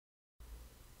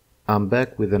I'm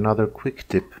back with another quick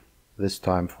tip, this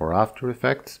time for After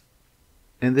Effects.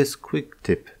 In this quick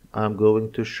tip, I'm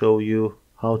going to show you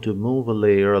how to move a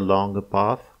layer along a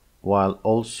path while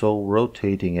also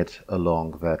rotating it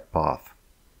along that path.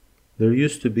 There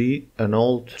used to be an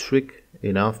old trick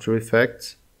in After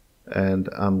Effects, and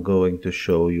I'm going to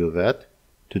show you that.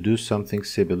 To do something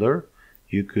similar,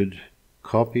 you could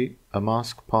copy a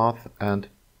mask path and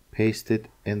paste it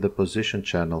in the position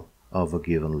channel of a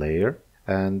given layer,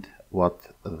 and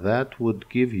what that would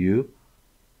give you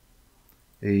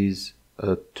is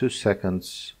a 2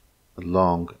 seconds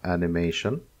long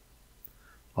animation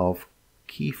of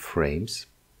keyframes,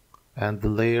 and the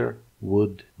layer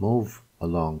would move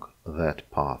along that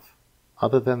path.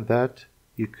 Other than that,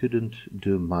 you couldn't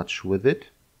do much with it.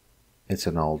 It's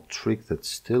an old trick that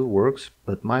still works,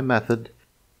 but my method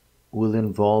will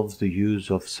involve the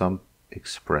use of some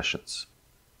expressions.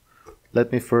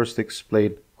 Let me first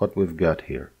explain what we've got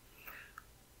here.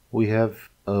 We have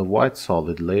a white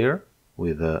solid layer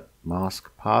with a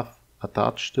mask path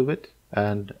attached to it,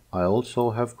 and I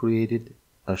also have created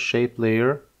a shape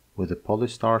layer with a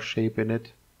polystar shape in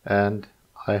it, and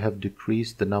I have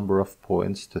decreased the number of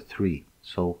points to 3,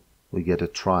 so we get a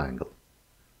triangle.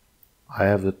 I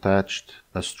have attached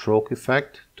a stroke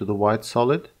effect to the white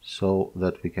solid so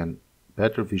that we can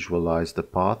better visualize the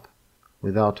path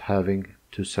without having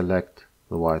to select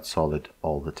the white solid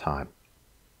all the time.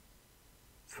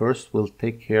 First, we'll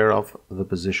take care of the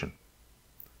position.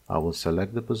 I will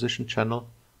select the position channel,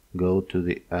 go to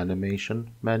the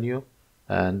animation menu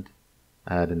and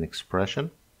add an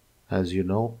expression. As you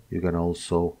know, you can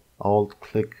also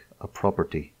alt-click a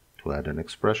property to add an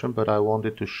expression, but I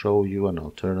wanted to show you an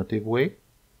alternative way.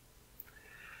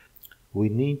 We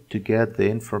need to get the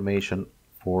information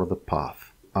for the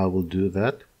path. I will do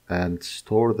that and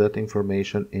store that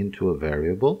information into a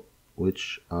variable,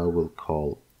 which I will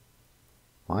call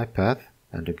my path.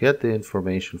 And to get the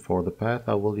information for the path,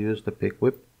 I will use the pick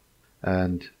whip,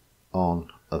 and on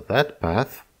that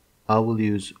path I will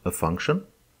use a function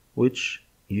which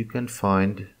you can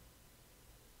find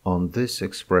on this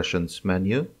expressions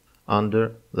menu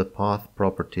under the path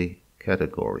property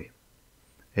category.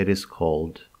 It is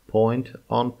called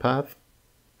pointOnPath,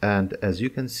 and as you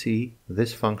can see,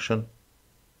 this function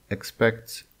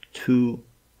expects 2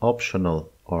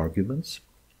 optional arguments.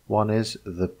 One is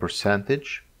the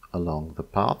percentage along the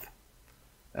path,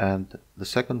 and the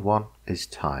second one is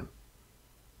time.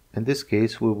 In this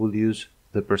case, we will use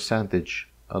the percentage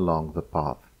along the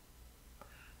path,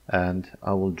 and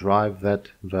I will drive that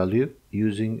value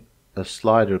using a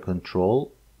slider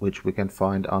control which we can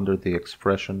find under the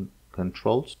expression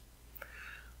controls.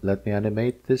 Let me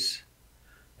animate this.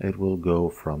 It will go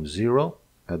from 0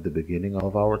 at the beginning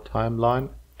of our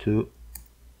timeline to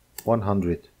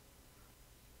 100.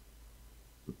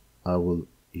 I will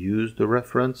use the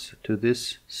reference to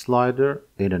this slider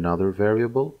in another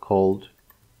variable called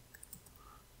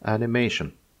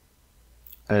animation.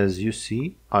 As you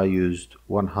see, I used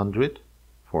 100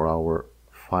 for our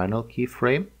final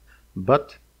keyframe,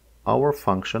 but our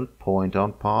function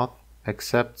pointOnPath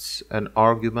accepts an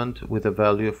argument with a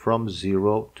value from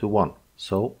 0 to 1.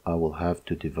 So I will have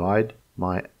to divide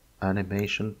my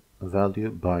animation value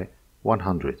by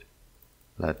 100.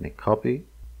 Let me copy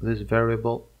this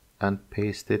variable and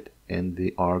paste it in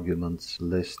the arguments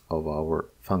list of our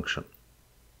function.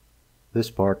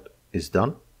 This part is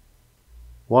done.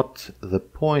 What the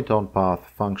pointOnPath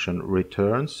function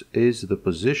returns is the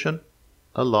position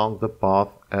along the path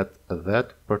at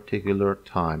that particular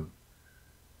time.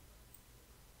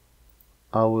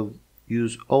 I will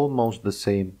use almost the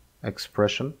same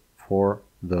expression for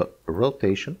the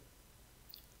rotation.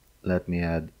 Let me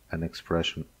add an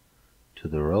expression to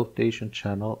the rotation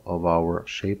channel of our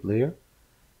shape layer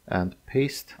and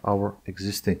paste our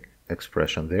existing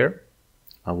expression there.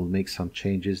 I will make some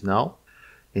changes now.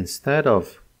 Instead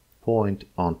of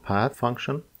pointOnPath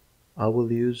function, I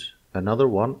will use another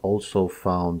one also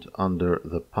found under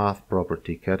the path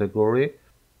property category.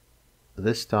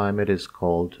 This time it is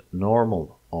called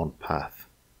normalOnPath.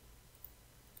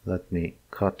 Let me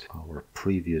cut our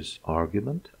previous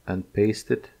argument and paste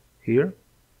it here.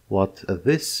 What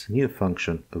this new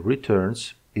function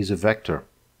returns is a vector.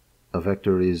 A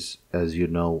vector is, as you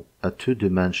know, a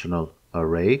 2-dimensional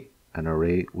array, an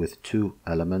array with 2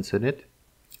 elements in it,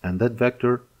 and that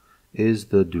vector is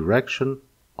the direction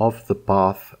of the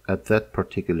path at that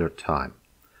particular time.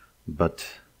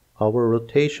 But our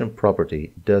rotation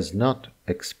property does not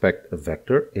expect a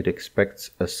vector, it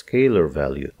expects a scalar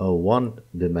value, a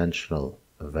 1-dimensional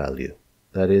value,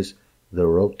 that is the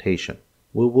rotation.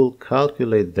 We will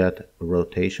calculate that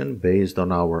rotation based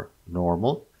on our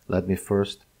normal. Let me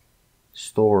first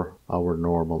store our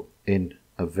normal in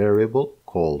a variable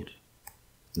called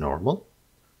normal.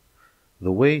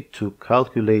 The way to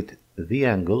calculate the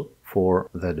angle for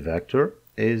that vector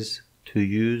is to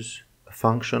use a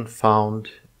function found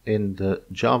in the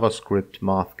JavaScript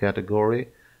math category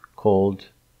called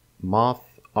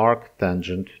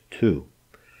MathArcTo.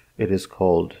 It is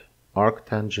called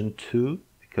arctangent2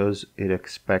 because it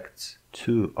expects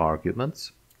two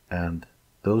arguments, and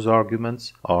those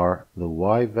arguments are the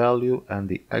y value and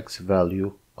the x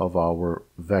value of our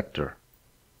vector.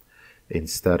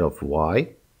 Instead of y,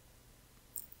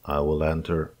 I will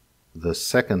enter the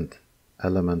second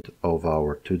element of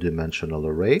our two-dimensional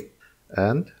array,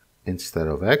 and instead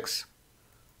of x,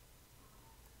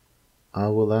 I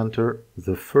will enter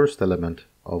the first element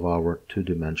of our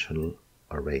two-dimensional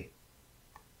array.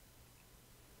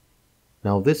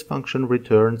 Now this function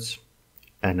returns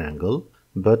an angle,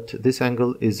 but this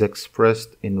angle is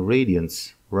expressed in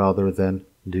radians rather than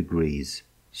degrees.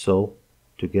 So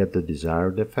to get the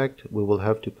desired effect, we will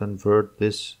have to convert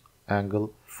this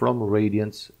angle from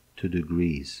radians to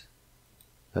degrees.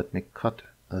 Let me cut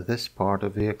this part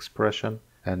of the expression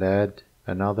and add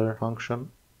another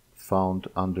function found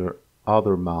under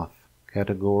other math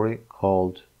category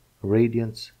called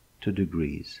Radians to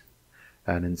Degrees.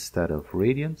 And instead of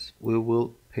radians, we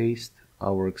will paste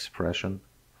our expression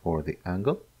for the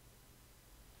angle.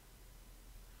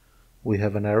 We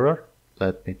have an error.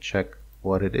 Let me check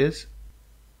what it is.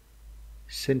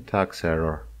 Syntax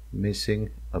error, missing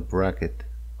a bracket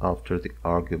after the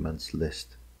arguments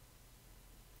list.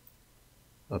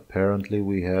 Apparently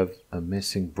we have a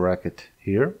missing bracket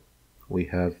here. We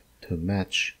have to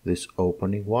match this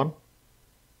opening one.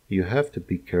 You have to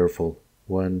be careful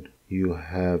when you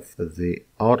have the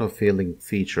autofilling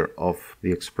feature of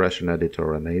the expression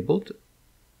editor enabled.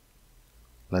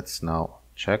 Let's now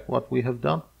check what we have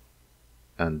done,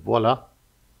 and voila!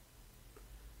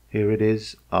 Here it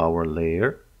is, our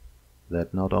layer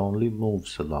that not only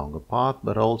moves along a path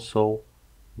but also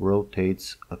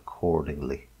rotates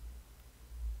accordingly.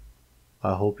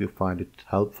 I hope you find it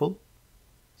helpful.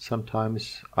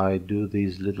 Sometimes I do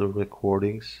these little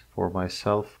recordings for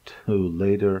myself to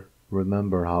later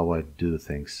remember how I do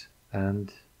things,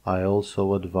 and I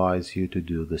also advise you to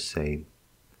do the same.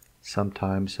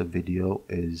 Sometimes a video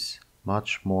is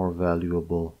much more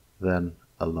valuable than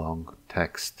a long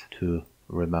text to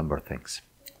remember things.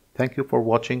 Thank you for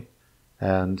watching,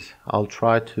 and I'll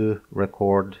try to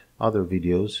record other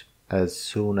videos as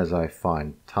soon as I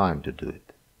find time to do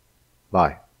it.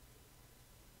 Bye.